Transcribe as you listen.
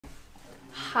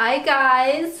Hi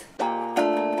guys!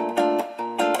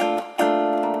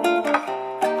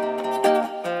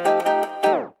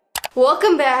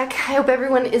 Welcome back. I hope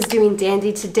everyone is doing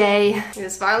dandy today. It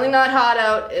is finally not hot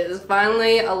out. It is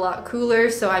finally a lot cooler,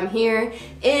 so I'm here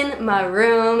in my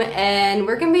room and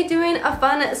we're gonna be doing a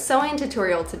fun sewing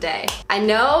tutorial today. I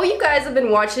know you guys have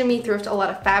been watching me thrift a lot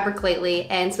of fabric lately,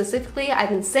 and specifically I've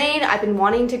been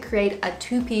wanting to create a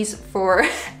two-piece for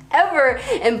ever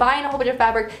and buying a whole bunch of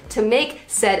fabric to make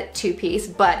said two-piece,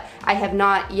 but I have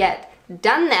not yet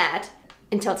done that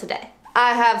until today.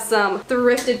 I have some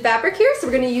thrifted fabric here, so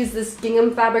we're gonna use this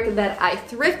gingham fabric that I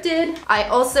thrifted. I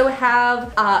also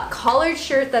have a collared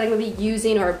shirt that I'm gonna be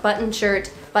using, or a button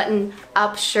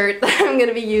up shirt that I'm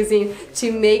gonna be using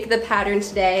to make the pattern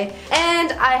today.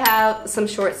 And I have some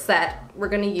shorts that we're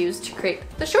gonna use to create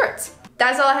the shorts.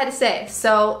 That's all I had to say.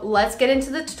 So let's get into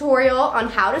the tutorial on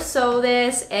how to sew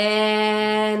this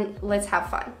and let's have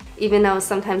fun. Even though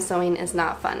sometimes sewing is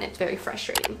not fun, it's very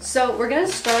frustrating. So we're gonna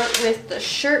start with the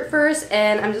shirt first,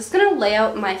 and I'm just gonna lay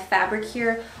out my fabric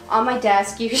here on my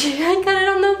desk. Usually I cut it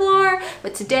on the floor,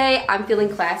 but today I'm feeling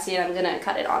classy and I'm gonna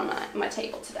cut it on my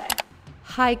table today.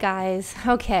 Hi guys.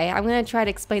 Okay, I'm gonna try to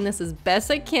explain this as best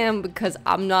I can because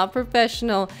I'm not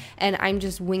professional and I'm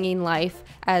just winging life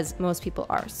as most people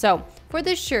are. So for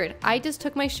this shirt, I just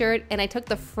took my shirt and I took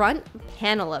the front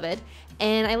panel of it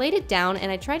and I laid it down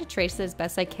and I tried to trace it as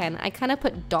best I can. I kind of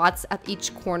put dots at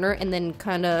each corner and then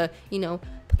kind of, you know,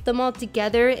 put them all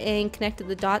together and connected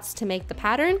the dots to make the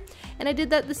pattern. And I did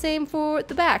that the same for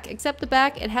the back, except the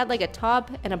back, it had like a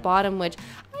top and a bottom, which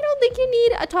I don't think you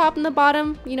need a top and the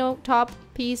bottom, you know, top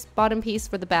piece, bottom piece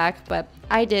for the back, but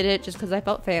I did it just because I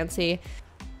felt fancy.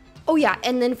 Oh yeah,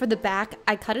 and then for the back,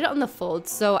 I cut it on the fold,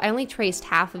 so I only traced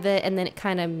half of it and then it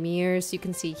kind of mirrors. You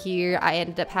can see here, I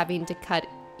ended up having to cut,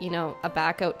 you know, a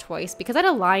back out twice because I had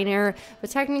a liner, but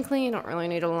technically you don't really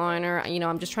need a liner. You know,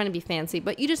 I'm just trying to be fancy,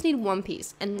 but you just need one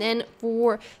piece. And then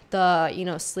for the, you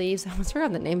know, sleeves, I almost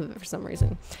forgot the name of it for some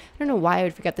reason. I don't know why I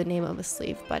would forget the name of a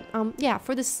sleeve, but yeah,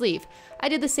 for the sleeve, I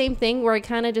did the same thing where I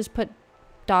kind of just put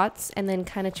dots and then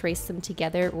kind of traced them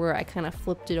together, where I kind of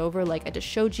flipped it over like I just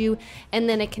showed you, and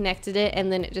then I connected it,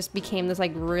 and then it just became this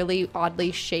like really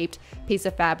oddly shaped piece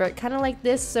of fabric, kind of like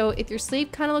this. So if your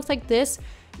sleeve kind of looks like this,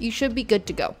 you should be good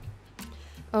to go.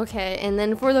 Okay, and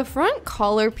then for the front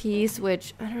collar piece,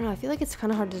 which I don't know, I feel like it's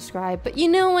kind of hard to describe, but you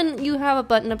know when you have a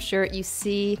button-up shirt, you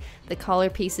see the collar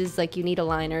pieces like you need a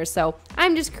liner. So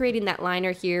I'm just creating that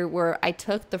liner here where I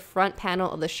took the front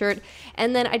panel of the shirt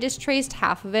and then I just traced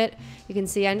half of it. You can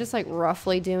see I'm just like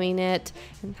roughly doing it.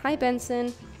 And hi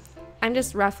Benson. I'm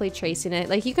just roughly tracing it.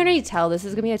 Like you can already tell this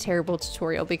is gonna be a terrible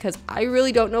tutorial because I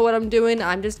really don't know what I'm doing.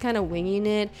 I'm just kind of winging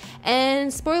it.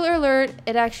 And spoiler alert,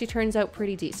 it actually turns out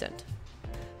pretty decent.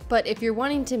 But if you're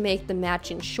wanting to make the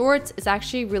matching shorts, it's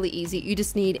actually really easy. You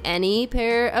just need any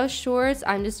pair of shorts.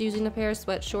 I'm just using a pair of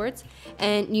sweat shorts.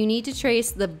 And you need to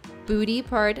trace the booty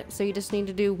part. So you just need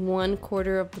to do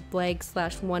 1/4 of the leg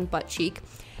 / one butt cheek.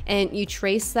 And you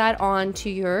trace that onto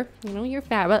your, you know, your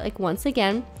fabric, like once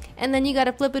again. And then you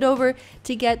gotta flip it over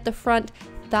to get the front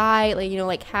thigh, like, you know,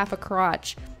 like half a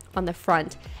crotch on the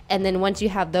front. And then once you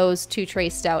have those two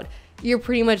traced out, you're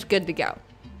pretty much good to go.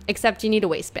 Except you need a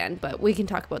waistband, but we can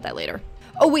talk about that later.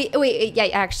 Oh wait, yeah,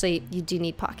 actually you do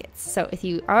need pockets. So if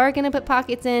you are gonna put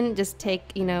pockets in, just take,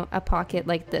 you know, a pocket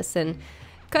like this and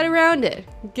cut around it.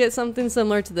 Get something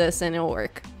similar to this and it'll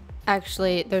work.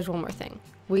 Actually, there's one more thing.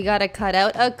 We gotta cut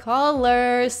out a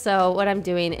collar. So what I'm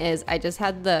doing is I just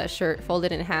had the shirt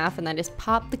folded in half and I just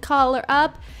popped the collar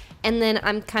up. And then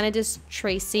I'm kind of just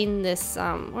tracing this,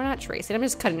 or not tracing, I'm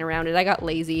just cutting around it. I got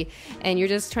lazy. And you're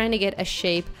just trying to get a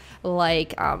shape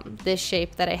like this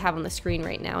shape that I have on the screen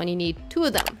right now, and you need 2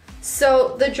 of them.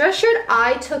 So the dress shirt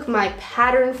I took my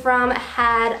pattern from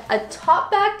had a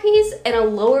top back piece and a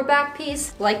lower back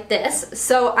piece like this.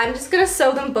 So I'm just gonna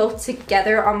sew them both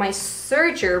together on my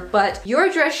serger, but your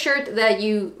dress shirt that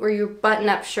you, or your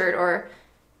button-up shirt, or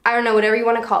I don't know, whatever you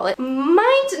want to call it,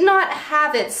 might not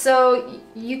have it, so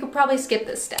you could probably skip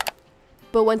this step.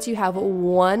 But once you have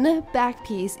one back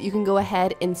piece, you can go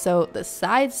ahead and sew the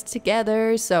sides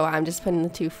together. So I'm just putting the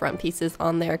 2 front pieces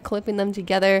on there, clipping them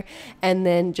together, and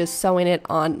then just sewing it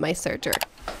on my serger.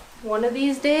 One of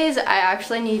these days, I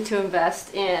actually need to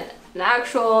invest in an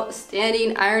actual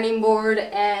standing ironing board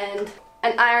and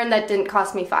an iron that didn't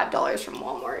cost me $5 from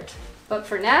Walmart. But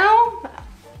for now,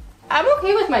 I'm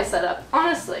okay with my setup,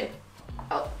 honestly.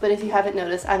 Oh, but if you haven't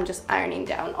noticed, I'm just ironing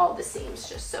down all the seams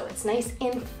just so it's nice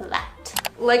and flat.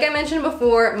 Like I mentioned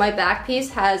before, my back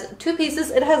piece has two pieces.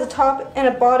 It has a top and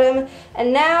a bottom,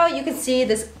 and now you can see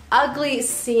this ugly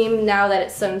seam now that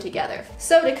it's sewn together.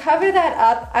 So to cover that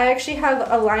up, I actually have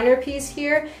a liner piece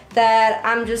here that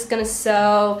I'm just gonna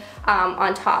sew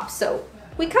on top. So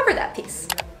we cover that piece.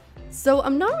 So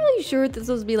I'm not really sure if this was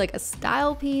supposed to be like a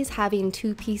style piece, having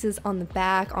two pieces on the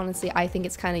back. Honestly, I think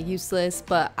it's kind of useless,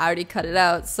 but I already cut it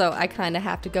out, so I kind of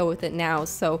have to go with it now.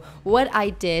 So what I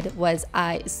did was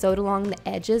I sewed along the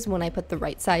edges when I put the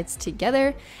right sides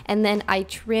together, and then I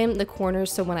trimmed the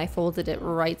corners so when I folded it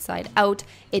right side out,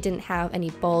 it didn't have any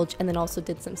bulge, and then also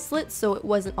did some slits so it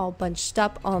wasn't all bunched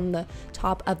up on the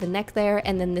top of the neck there.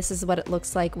 And then this is what it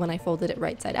looks like when I folded it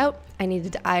right side out. I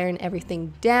needed to iron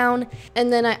everything down,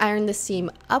 and then I ironed the seam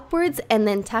upwards and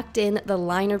then tucked in the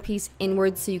liner piece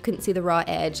inwards so you couldn't see the raw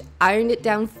edge, ironed it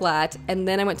down flat, and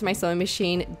then I went to my sewing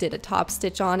machine, did a top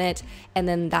stitch on it, and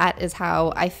then that is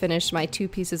how I finished my two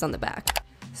pieces on the back.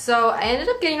 So I ended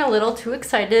up getting a little too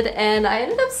excited and I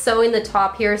ended up sewing the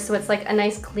top here so it's like a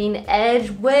nice clean edge,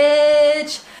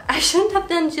 which I shouldn't have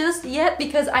done just yet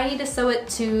because I need to sew it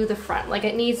to the front. Like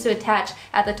it needs to attach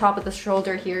at the top of the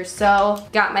shoulder here. So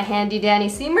got my handy dandy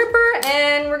seam ripper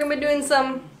and we're gonna be doing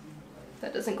some,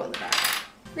 that doesn't go in the back.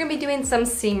 We're gonna be doing some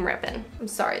seam ripping. I'm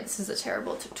sorry, this is a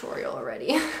terrible tutorial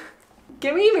already.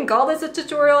 Can we even call this a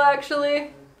tutorial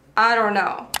actually? I don't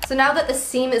know. So now that the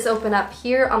seam is open up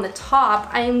here on the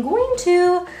top, I am going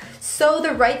to sew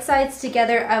the right sides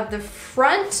together of the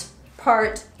front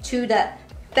part to the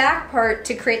back part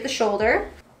to create the shoulder.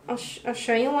 I'll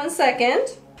show you in 1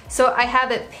 second. So I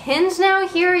have it pinned now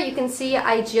here. You can see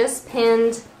I just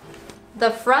pinned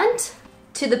the front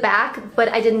to the back, but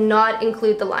I did not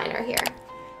include the liner here.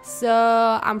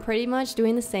 So I'm pretty much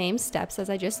doing the same steps as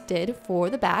I just did for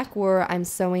the back, where I'm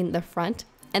sewing the front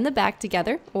and the back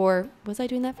together. Or was I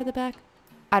doing that for the back?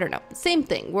 I don't know. Same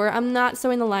thing, where I'm not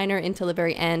sewing the liner until the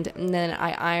very end, and then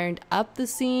I ironed up the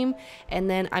seam, and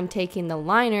then I'm taking the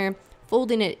liner,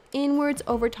 folding it inwards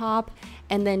over top,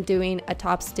 and then doing a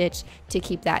top stitch to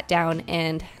keep that down,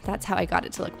 and that's how I got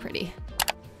it to look pretty.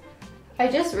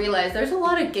 I just realized there's a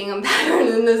lot of gingham pattern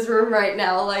in this room right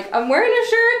now. Like, I'm wearing a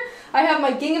shirt, I have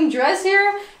my gingham dress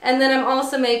here, and then I'm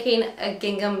also making a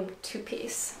gingham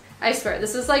two-piece. I swear,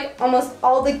 this is like almost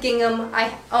all the gingham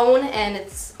I own, and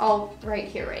it's all right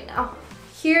here right now.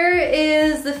 Here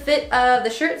is the fit of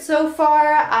the shirt so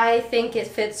far. I think it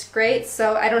fits great,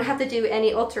 so I don't have to do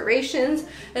any alterations.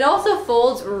 It also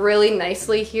folds really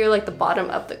nicely here, like the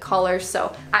bottom of the collar,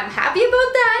 so I'm happy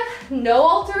about that. No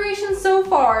alterations so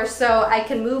far, so I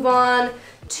can move on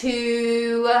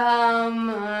to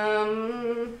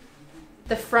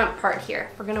the front part here.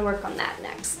 We're gonna work on that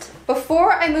next.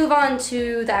 Before I move on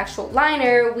to the actual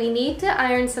liner, we need to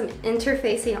iron some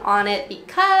interfacing on it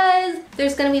because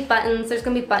there's gonna be buttons, there's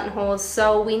gonna be buttonholes,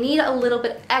 so we need a little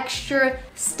bit extra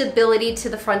stability to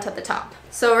the front of the top.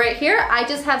 So right here, I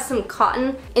just have some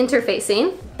cotton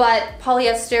interfacing, but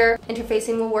polyester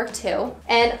interfacing will work too.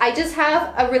 And I just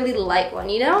have a really light one,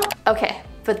 you know? Okay,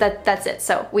 but that's it.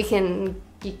 So we can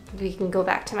go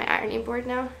back to my ironing board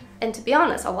now. And to be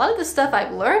honest, a lot of the stuff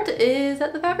I've learned is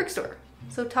at the fabric store.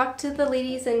 So talk to the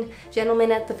ladies and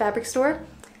gentlemen at the fabric store.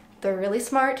 They're really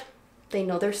smart. They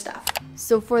know their stuff.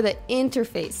 So for the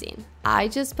interfacing, I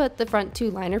just put the front two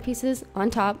liner pieces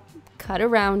on top, cut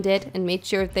around it, and made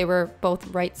sure they were both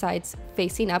right sides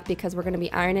facing up because we're gonna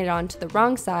be ironing it on to the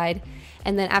wrong side.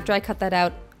 And then after I cut that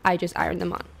out, I just ironed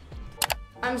them on.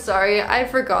 I'm sorry, I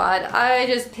forgot. I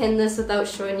just pinned this without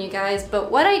showing you guys,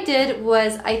 but what I did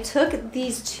was I took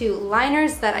these two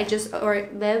liners that I just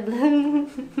ironed the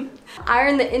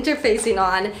interfacing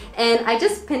on, and I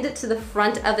just pinned it to the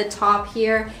front of the top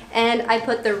here, and I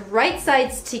put the right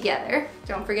sides together.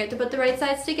 Don't forget to put the right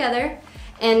sides together.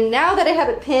 And now that I have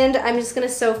it pinned, I'm just gonna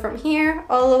sew from here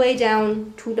all the way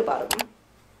down to the bottom.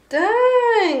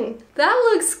 Dang, that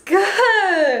looks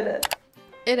good.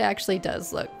 It actually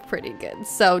does look pretty good.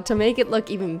 So to make it look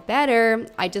even better,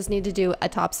 I just need to do a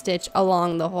top stitch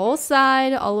along the whole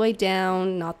side, all the way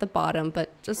down, not the bottom, but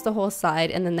just the whole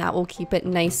side, and then that will keep it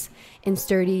nice and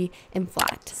sturdy and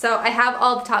flat. So I have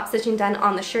all the top stitching done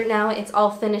on the shirt now. It's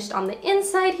all finished on the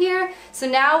inside here. So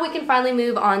now we can finally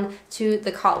move on to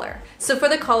the collar. So for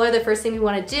the collar, the first thing we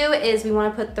want to do is we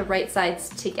want to put the right sides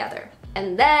together.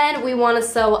 And then we want to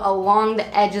sew along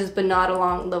the edges, but not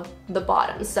along the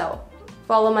bottom. So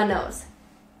follow my nose.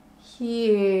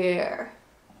 Here.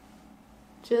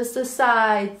 Just the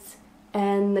sides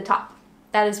and the top.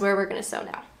 That is where we're gonna sew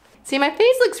now. See, my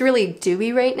face looks really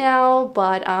dewy right now,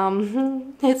 but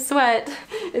it's sweat.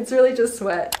 It's really just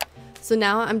sweat. So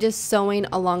now I'm just sewing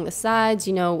along the sides,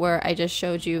 you know, where I just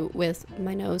showed you with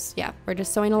my nose. Yeah, we're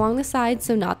just sewing along the sides,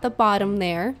 so not the bottom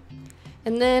there.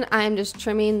 And then I'm just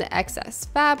trimming the excess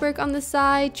fabric on the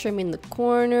side, trimming the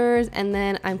corners, and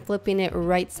then I'm flipping it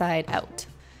right side out.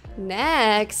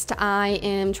 Next, I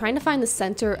am trying to find the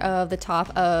center of the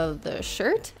top of the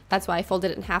shirt. That's why I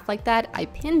folded it in half like that. I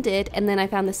pinned it, and then I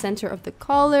found the center of the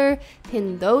collar,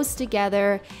 pinned those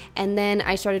together, and then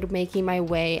I started making my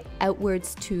way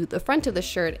outwards to the front of the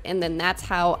shirt, and then that's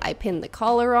how I pinned the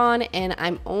collar on. And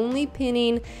I'm only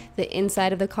pinning the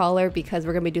inside of the collar because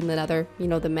we're gonna be doing another, you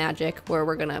know, the magic where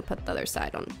we're gonna put the other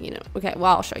side on, you know. Okay,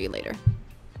 well, I'll show you later.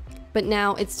 But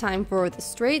now it's time for the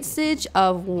straight stitch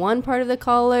of one part of the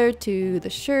collar to the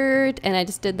shirt, and I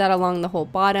just did that along the whole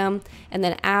bottom. And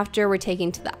then after, we're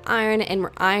taking to the iron and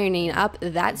we're ironing up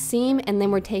that seam, and then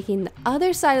we're taking the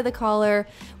other side of the collar,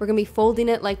 we're gonna be folding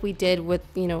it like we did with,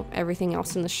 you know, everything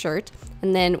else in the shirt,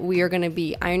 and then we are gonna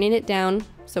be ironing it down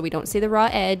so we don't see the raw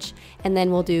edge, and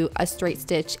then we'll do a straight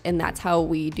stitch, and that's how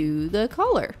we do the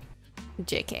collar.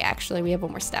 JK, actually, we have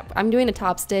one more step. I'm doing a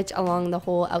top stitch along the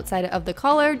whole outside of the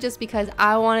collar just because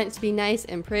I want it to be nice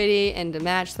and pretty and to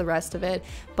match the rest of it.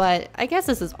 But I guess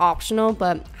this is optional,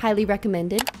 but highly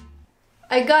recommended.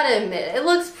 I gotta admit, it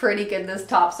looks pretty good, this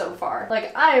top so far.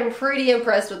 Like, I am pretty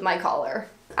impressed with my collar.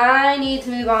 I need to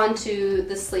move on to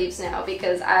the sleeves now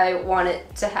because I want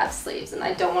it to have sleeves and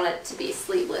I don't want it to be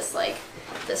sleeveless like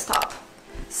this top.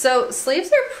 So sleeves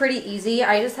are pretty easy.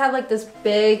 I just have like this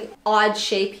big odd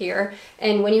shape here,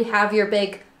 and when you have your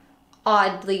big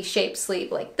oddly shaped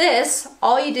sleeve like this,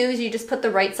 all you do is you just put the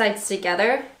right sides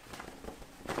together.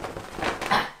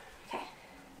 Okay.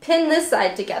 Pin this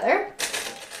side together.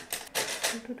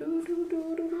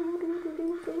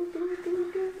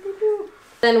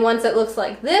 Then once it looks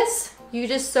like this, you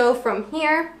just sew from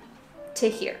here to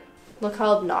here. Look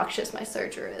how obnoxious my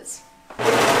serger is.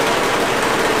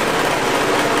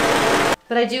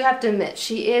 But I do have to admit,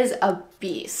 she is a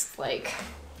beast. Like,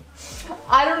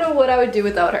 I don't know what I would do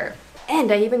without her.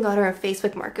 And I even got her on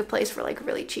Facebook Marketplace for like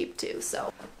really cheap too,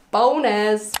 so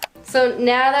bonus. So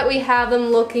now that we have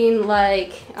them looking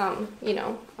like, you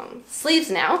know, sleeves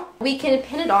now, we can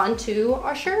pin it on to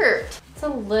our shirt. It's a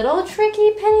little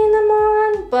tricky pinning them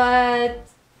on, but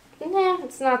nah,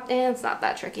 it's not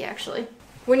that tricky actually.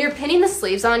 When you're pinning the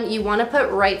sleeves on, you want to put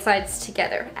right sides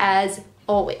together, as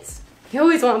always. You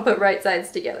always want to put right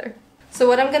sides together. So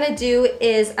what I'm gonna do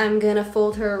is I'm gonna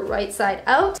fold her right side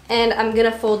out, and I'm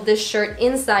gonna fold this shirt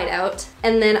inside out,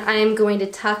 and then I'm going to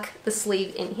tuck the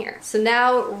sleeve in here. So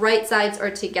now right sides are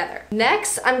together.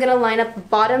 Next, I'm gonna line up the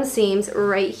bottom seams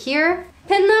right here,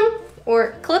 pin them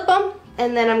or clip them,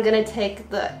 and then I'm gonna take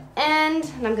the end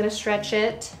and I'm gonna stretch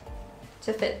it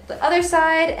to fit the other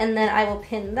side, and then I will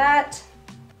pin that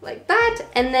like that,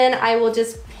 and then I will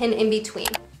just pin in between.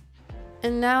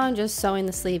 And now I'm just sewing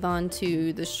the sleeve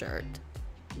onto the shirt.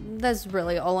 That's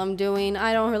really all I'm doing.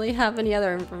 I don't really have any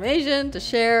other information to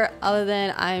share other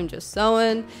than I'm just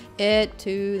sewing it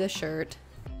to the shirt.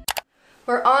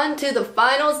 We're on to the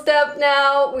final step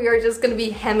now. We are just gonna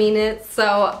be hemming it.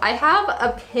 So I have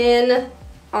a pin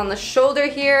on the shoulder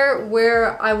here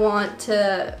where I want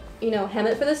to, you know, hem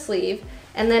it for the sleeve.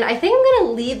 And then I think I'm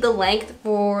gonna leave the length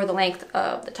for the length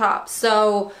of the top.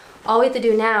 So all we have to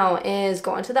do now is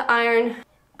go onto the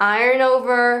iron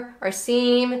over our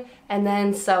seam, and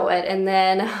then sew it, and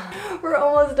then we're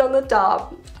almost done the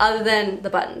top, other than the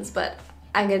buttons, but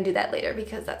I'm gonna do that later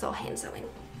because that's all hand sewing.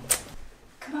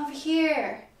 Come over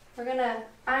here. We're gonna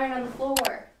iron on the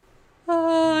floor.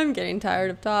 I'm getting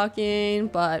tired of talking,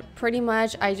 but pretty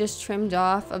much I just trimmed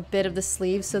off a bit of the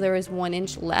sleeve so there was 1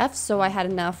 inch left, so I had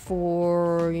enough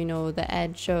for, you know, the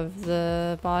edge of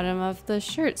the bottom of the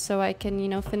shirt so I can, you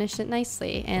know, finish it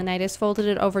nicely. And I just folded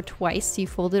it over twice. You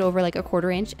fold it over like a 1/4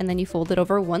 inch, and then you fold it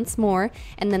over once more,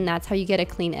 and then that's how you get a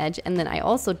clean edge. And then I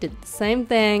also did the same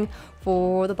thing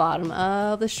for the bottom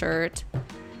of the shirt,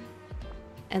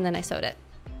 and then I sewed it.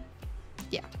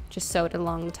 Yeah, just sew it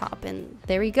along the top, and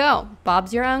there we go.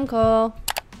 Bob's your uncle.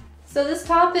 So this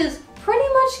top is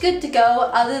pretty much good to go,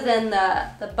 other than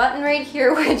the button right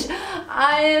here, which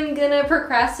I am gonna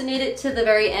procrastinate it to the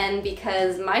very end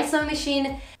because my sewing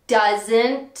machine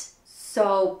doesn't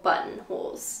sew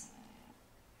buttonholes.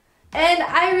 And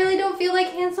I really don't feel like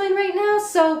hand sewing right now,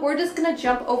 so we're just gonna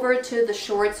jump over to the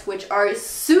shorts, which are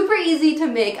super easy to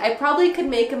make. I probably could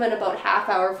make them in about ½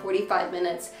 hour, 45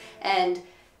 minutes, and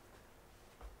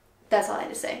that's all I had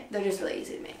to say. They're just really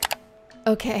easy to make.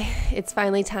 Okay, it's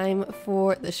finally time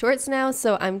for the shorts now.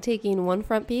 So I'm taking one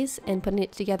front piece and putting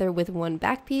it together with one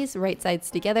back piece, right sides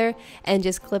together, and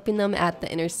just clipping them at the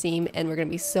inner seam, and we're gonna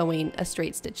be sewing a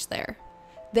straight stitch there.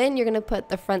 Then you're gonna put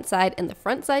the front side and the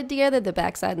front side together, the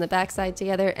back side and the back side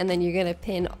together, and then you're gonna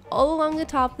pin all along the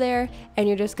top there, and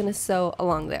you're just gonna sew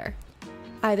along there,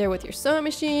 either with your sewing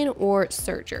machine or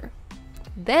serger.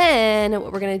 Then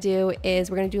what we're gonna do is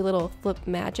we're gonna do a little flip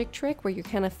magic trick where you're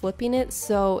kind of flipping it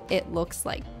so it looks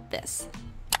like this.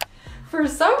 For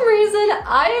some reason,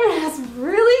 I am just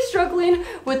really struggling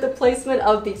with the placement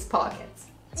of these pockets.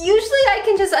 Usually I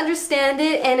can just understand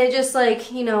it and it just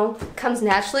like, you know, comes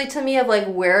naturally to me of like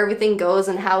where everything goes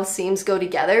and how seams go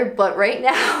together. But right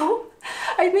now,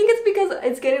 I think it's because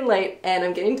it's getting late and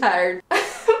I'm getting tired.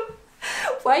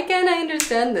 Why can't I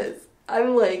understand this?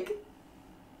 I'm like...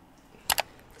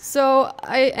 So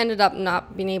I ended up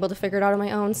not being able to figure it out on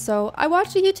my own. So I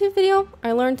watched a YouTube video,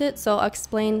 I learned it, so I'll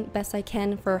explain best I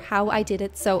can for how I did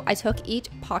it. So I took each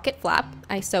pocket flap,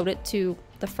 I sewed it to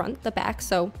the front, the back,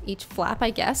 so each flap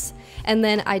I guess, and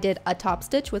then I did a top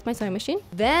stitch with my sewing machine.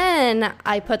 Then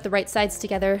I put the right sides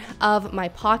together of my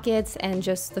pockets and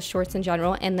just the shorts in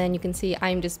general, and then you can see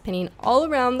I'm just pinning all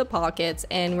around the pockets,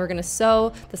 and we're gonna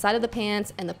sew the side of the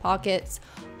pants and the pockets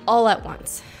all at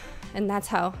once. And that's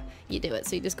how you do it.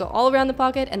 So you just go all around the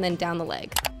pocket and then down the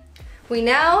leg. We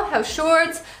now have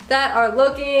shorts that are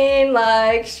looking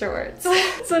like shorts.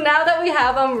 So now that we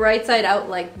have them right side out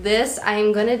like this,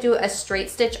 I'm gonna do a straight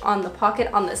stitch on the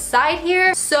pocket on the side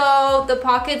here, so the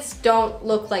pockets don't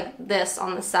look like this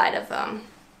on the side of them.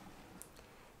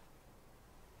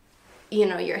 You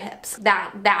know, your hips.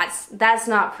 That's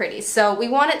not pretty. So we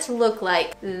want it to look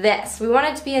like this. We want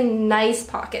it to be a nice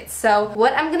pocket. So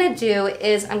what I'm gonna do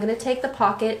is I'm gonna take the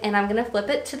pocket and I'm gonna flip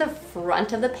it to the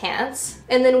front of the pants.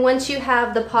 And then once you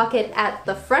have the pocket at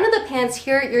the front of the pants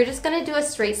here, you're just gonna do a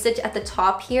straight stitch at the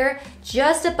top here,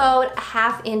 just about a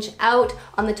 ½ inch out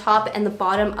on the top and the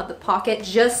bottom of the pocket,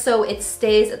 just so it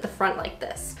stays at the front like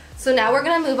this. So now we're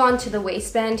gonna move on to the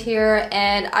waistband here,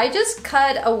 and I just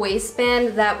cut a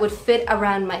waistband that would fit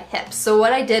around my hips. So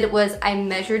what I did was I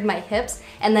measured my hips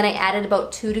and then I added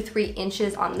about 2 to 3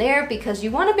 inches on there, because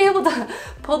you wanna be able to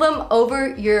pull them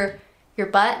over your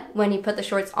butt when you put the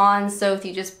shorts on. So if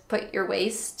you just put your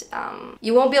waist,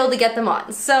 you won't be able to get them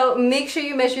on. So make sure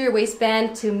you measure your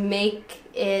waistband to make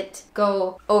it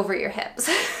go over your hips.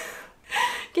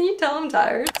 Can you tell I'm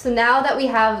tired? So now that we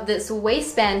have this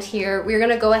waistband here, we're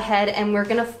gonna go ahead and we're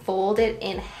gonna fold it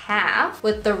in half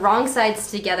with the wrong sides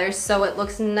together so it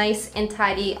looks nice and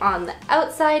tidy on the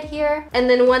outside here. And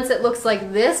then once it looks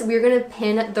like this, we're gonna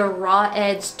pin the raw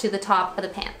edge to the top of the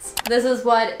pants. This is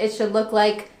what it should look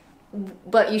like,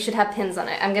 but you should have pins on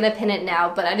it. I'm gonna pin it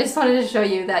now, but I just wanted to show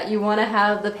you that you wanna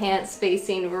have the pants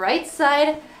facing right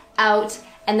side out,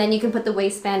 and then you can put the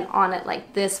waistband on it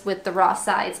like this with the raw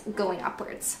sides going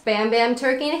upwards. Bam bam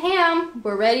turkey and ham,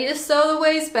 we're ready to sew the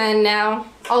waistband now.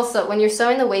 Also, when you're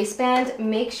sewing the waistband,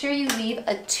 make sure you leave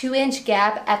a 2-inch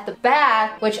gap at the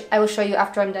back, which I will show you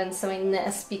after I'm done sewing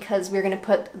this, because we're gonna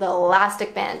put the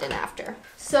elastic band in after.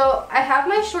 So I have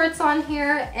my shorts on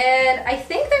here, and I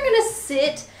think they're gonna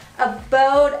sit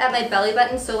about at my belly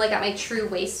button, so like at my true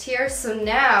waist here. So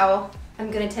now I'm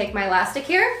gonna take my elastic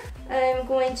here. I'm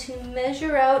going to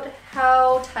measure out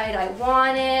how tight I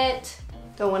want it.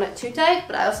 Don't want it too tight,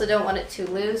 but I also don't want it too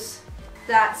loose.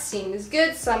 That seems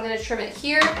good, so I'm gonna trim it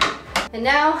here. And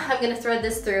now I'm gonna thread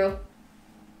this through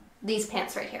these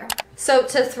pants right here. So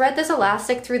to thread this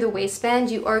elastic through the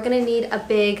waistband, you are gonna need a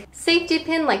big safety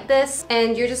pin like this,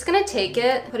 and you're just gonna take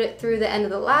it, put it through the end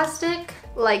of the elastic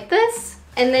like this,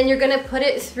 and then you're gonna put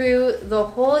it through the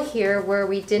hole here where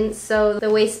we didn't sew the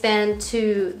waistband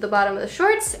to the bottom of the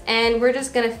shorts, and we're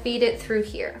just gonna feed it through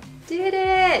here. Did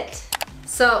it!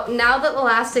 So now that the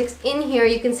elastic's in here,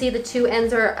 you can see the 2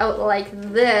 ends are out like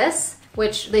this,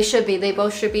 which they should be. They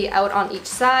both should be out on each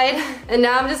side. And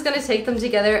now I'm just gonna take them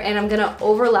together and I'm gonna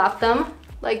overlap them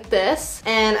like this,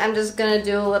 and I'm just gonna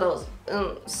do a little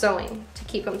sewing to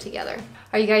keep them together.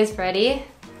 Are you guys ready?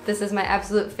 This is my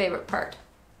absolute favorite part.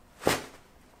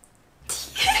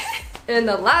 And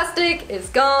the elastic is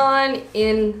gone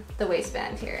in the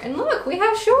waistband here. And look, we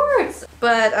have shorts.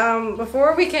 But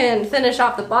before we can finish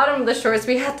off the bottom of the shorts,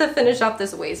 we have to finish off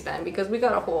this waistband because we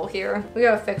got a hole here. We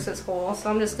gotta fix this hole. So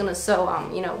I'm just gonna sew,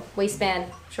 you know,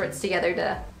 waistband shorts together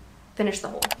to finish the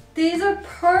hole. These are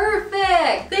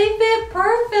perfect. They fit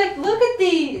perfect. Look at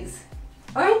these.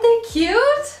 Aren't they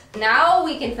cute? Now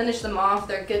we can finish them off.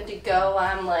 They're good to go.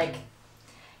 I'm like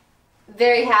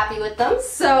very happy with them.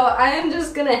 So I am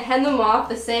just gonna hand them off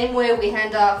the same way we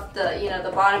hand off the, you know,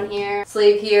 the bottom here,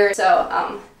 sleeve here. So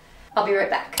I'll be right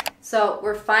back. So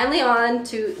we're finally on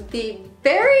to the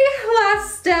very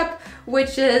last step,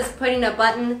 which is putting a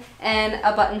button and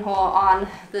a buttonhole on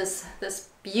this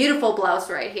beautiful blouse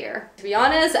right here. To be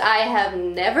honest, I have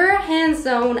never hand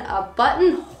sewn a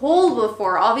buttonhole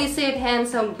before. Obviously I've hand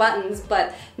sewn buttons,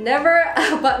 but never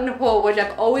a buttonhole, which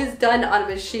I've always done on a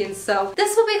machine. So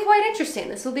this will be quite interesting.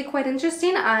 This will be quite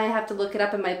interesting. I have to look it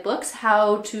up in my books,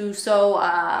 how to sew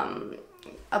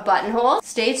a buttonhole.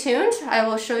 Stay tuned. I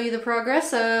will show you the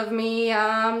progress of me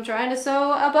trying to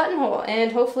sew a buttonhole,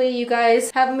 and hopefully you guys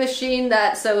have a machine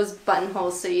that sews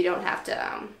buttonholes so you don't have to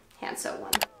hand sew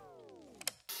one.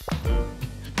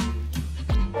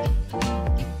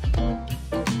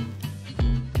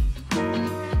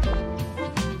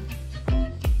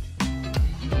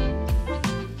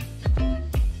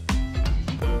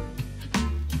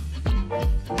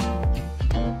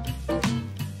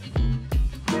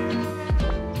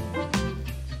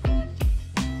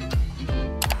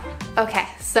 Okay,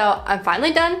 so I'm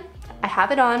finally done. I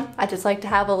have it on. I just like to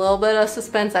have a little bit of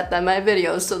suspense at the end of my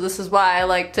videos, so this is why I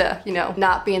like to, you know,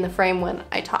 not be in the frame when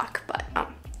I talk. But I'm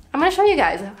gonna show you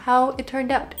guys how it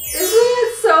turned out. Isn't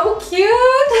it so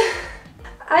cute?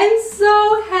 I'm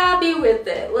so happy with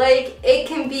it. Like, it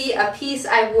can be a piece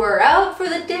I wore out for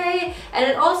the day, and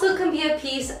it also can be a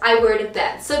piece I wear to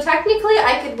bed. So technically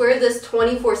I could wear this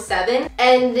 24/7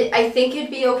 and I think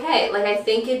it'd be okay. Like, I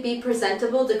think it'd be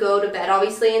presentable to go to bed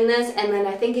obviously in this, and then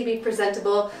I think it'd be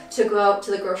presentable to go out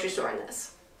to the grocery store in this.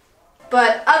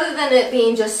 But other than it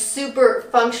being just super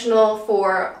functional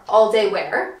for all day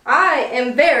wear, I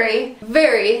am very,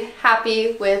 very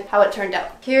happy with how it turned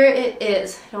out. Here it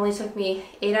is. It only took me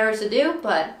 8 hours to do,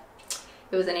 but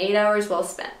it was an 8 hours well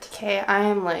spent. Okay,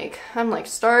 I'm like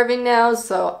starving now,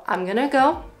 so I'm gonna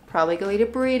go. Probably go eat a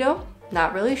burrito.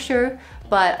 Not really sure,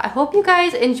 but I hope you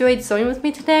guys enjoyed sewing with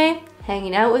me today,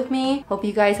 hanging out with me. Hope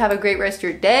you guys have a great rest of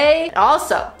your day. And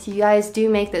also, if you guys do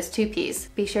make this two-piece,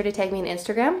 be sure to tag me on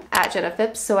Instagram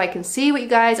 @JennaPhipps so I can see what you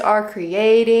guys are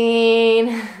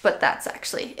creating. But that's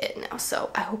actually it now. So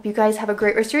I hope you guys have a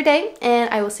great rest of your day, and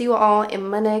I will see you all in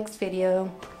my next video.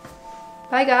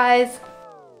 Bye guys.